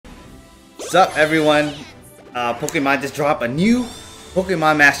What's up, everyone? Pokemon just dropped a new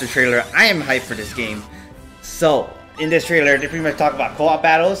Pokemon Master trailer. I am hyped for this game. So, in this trailer, they pretty much talk about co-op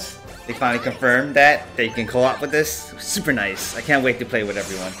battles. They finally confirmed that they can co-op with this. Super nice. I can't wait to play with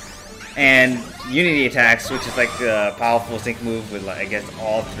everyone. And Unity attacks, which is like the powerful sync move with, like, I guess,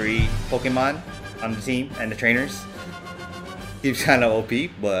 all three Pokemon on the team and the trainers. Seems kind of OP,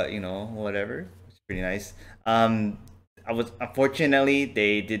 but you know, whatever. It's pretty nice. Unfortunately,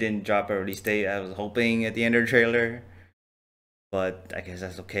 they didn't drop a release date. I was hoping at the end of the trailer, but I guess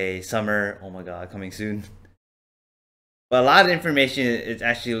that's okay. Summer, oh my god, coming soon. But a lot of information is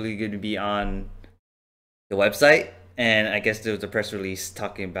actually going to be on the website, and I guess there was a press release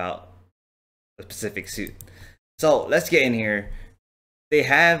talking about a specific suit. So let's get in here. They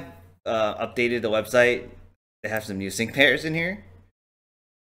have updated the website. They have some new sync pairs in here.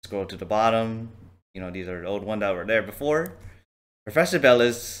 Scroll to the bottom. You know, these are the old ones that were there before. Professor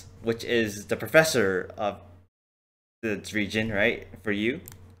Bellis, which is the professor of this region, right, for you.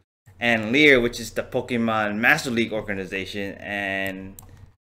 And Lear, which is the Pokemon Master League organization. And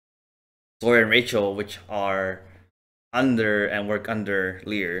Zoya and Rachel, which are under and work under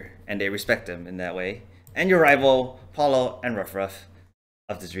Lear. And they respect them in that way. And your rival, Paulo and Ruff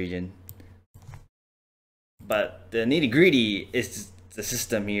of this region. But the nitty gritty is the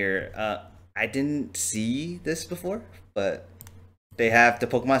system here. I didn't see this before, but they have the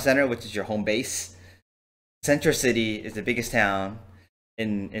Pokemon Center, which is your home base. Central City is the biggest town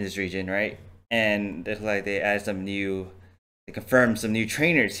in this region, right? And it's like they added some new, they confirmed some new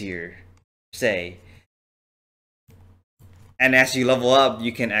trainers here, say. And as you level up,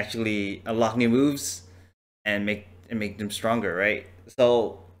 you can actually unlock new moves and make them stronger, right?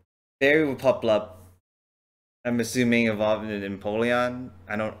 So Fairy will pop up. I'm assuming evolved in Empoleon.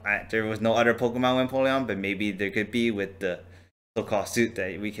 There was no other Pokemon in Empoleon, but maybe there could be with the so-called suit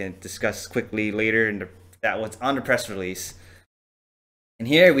that we can discuss quickly later. That was on the press release. And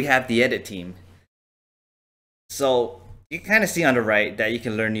here we have the edit team. So you kind of see on the right that you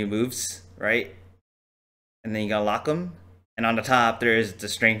can learn new moves, right? And then you gotta lock them. And on the top there is the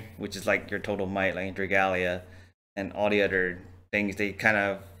strength, which is like your total might, like in Dragalia, and all the other things. They kind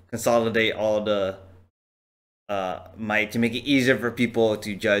of consolidate all the might to make it easier for people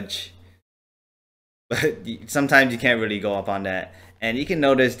to judge, but sometimes you can't really go up on that. And you can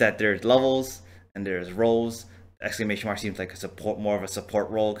notice that there's levels and there's roles. The exclamation mark seems like more of a support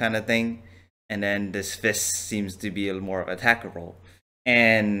role kind of thing, and then this fist seems to be a more of an attacker role.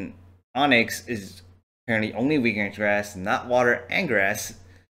 And Onyx is apparently only weak against grass, not water and grass.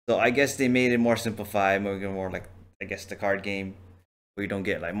 So I guess they made it more simplified, more like, I guess, the card game, where you don't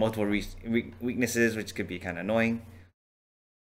get like multiple weaknesses, which could be kind of annoying.